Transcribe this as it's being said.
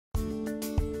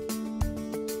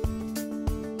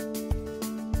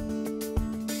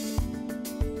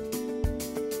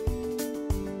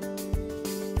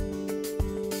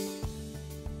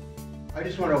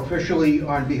just want to officially,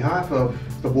 on behalf of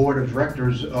the Board of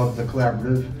Directors of the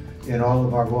Collaborative and all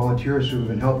of our volunteers who have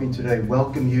been helping today,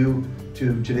 welcome you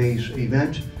to today's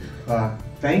event.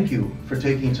 Thank you for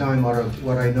taking time out of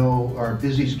what I know are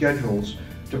busy schedules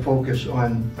to focus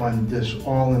on this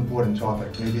all-important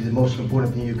topic. Maybe the most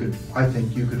important thing I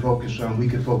think you could focus on, we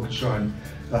could focus on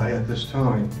at this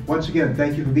time. Once again,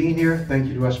 thank you for being here. Thank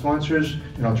you to our sponsors,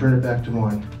 and I'll turn it back to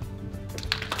Juan.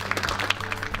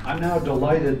 I'm now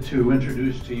delighted to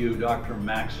introduce to you Dr.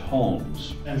 Max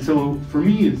Holmes. And so for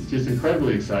me, it's just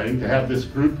incredibly exciting to have this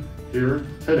group here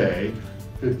today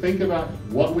to think about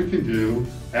what we can do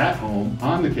at home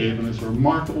on the Cape in this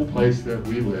remarkable place that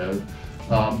we live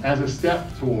as a step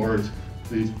towards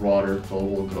these broader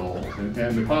global goals. And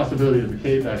the possibility of the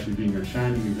Cape actually being a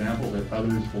shining example that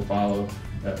others will follow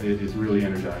is really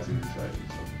energizing and exciting.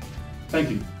 So, thank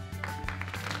you.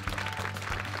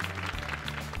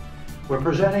 We're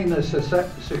presenting the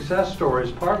success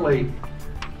stories partly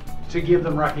to give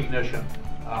them recognition.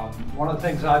 One of the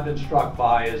things I've been struck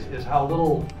by is how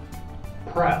little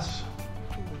press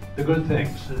the good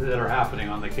things that are happening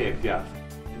on the Cape get.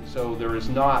 And so there is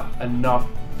not enough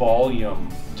volume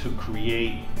to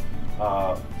create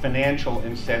financial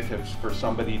incentives for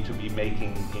somebody to be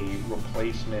making a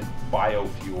replacement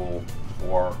biofuel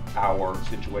for our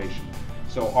situation.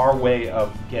 So our way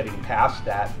of getting past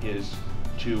that is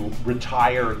to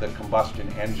retire the combustion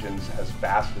engines as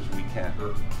fast as we can.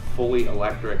 Fully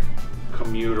electric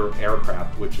commuter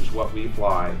aircraft, which is what we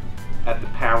fly at the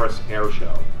Paris Air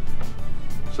Show.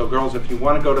 So girls, if you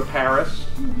want to go to Paris,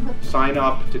 sign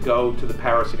up to go to the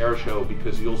Paris Air Show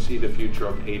because you'll see the future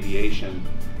of aviation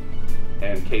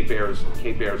and Cape Air's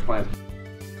plans.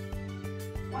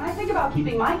 When I think about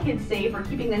keeping my kids safe or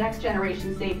keeping the next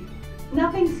generation safe,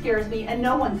 nothing scares me and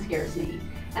no one scares me.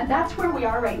 And that's where we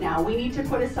are right now. We need to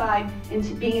put aside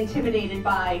being intimidated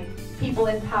by people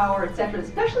in power, etc.,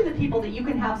 especially the people that you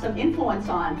can have some influence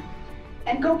on,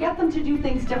 and go get them to do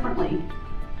things differently.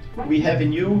 We have a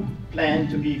new plan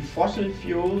to be fossil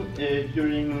fuel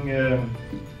during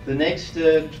the next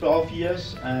 12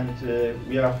 years, and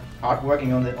we are hard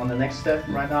working on the next step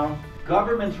right now.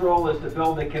 Government's role is to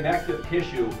build a connective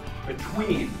tissue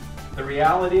between the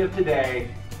reality of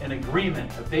today and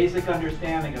agreement, a basic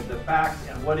understanding of the facts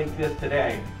and what exists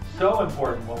today. So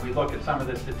important when we look at some of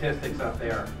the statistics up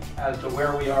there as to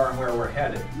where we are and where we're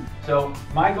headed. So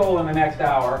my goal in the next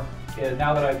hour is,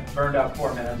 now that I've burned up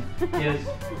 4 minutes,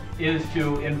 is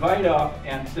to invite up,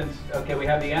 and since, okay, we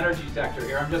have the energy sector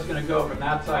here, I'm just gonna go from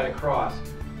that side across.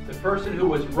 The person who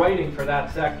was writing for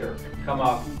that sector, come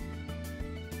up.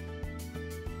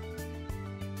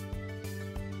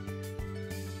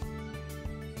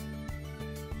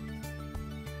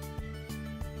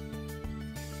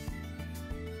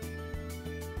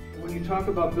 When you talk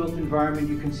about built environment,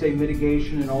 you can say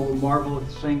mitigation and all the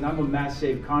marvelous saying, I'm a mass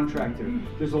save contractor.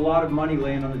 There's a lot of money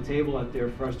laying on the table out there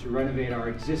for us to renovate our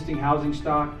existing housing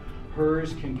stock.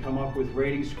 HERS can come up with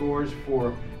rating scores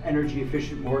for energy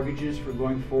efficient mortgages for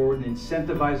going forward and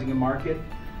incentivizing a market.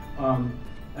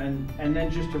 And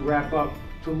then just to wrap up,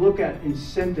 to look at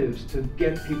incentives to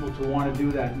get people to want to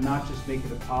do that, not just make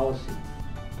it a policy.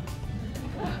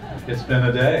 It's been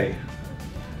a day,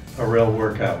 a real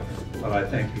workout, but I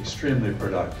think extremely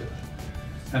productive.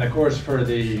 And of course, for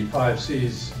the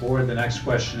 5Cs board, the next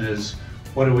question is,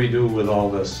 what do we do with all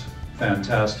this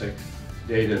fantastic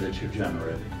data that you've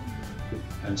generated?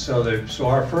 And so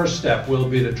our first step will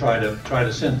be to try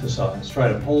to synthesize,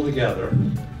 try to pull together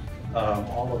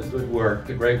all of the good work,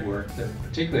 the great work that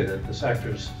particularly that the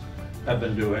sectors have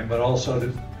been doing, but also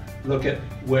to look at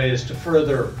ways to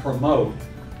further promote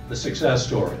the success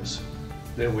stories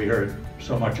that we heard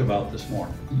so much about this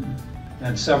morning.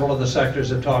 And several of the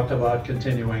sectors have talked about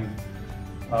continuing.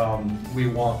 We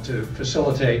want to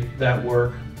facilitate that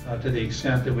work to the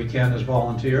extent that we can as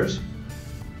volunteers.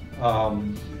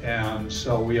 And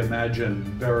so we imagine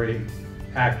very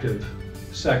active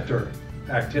sector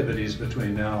activities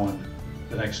between now and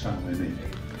the next time we meet.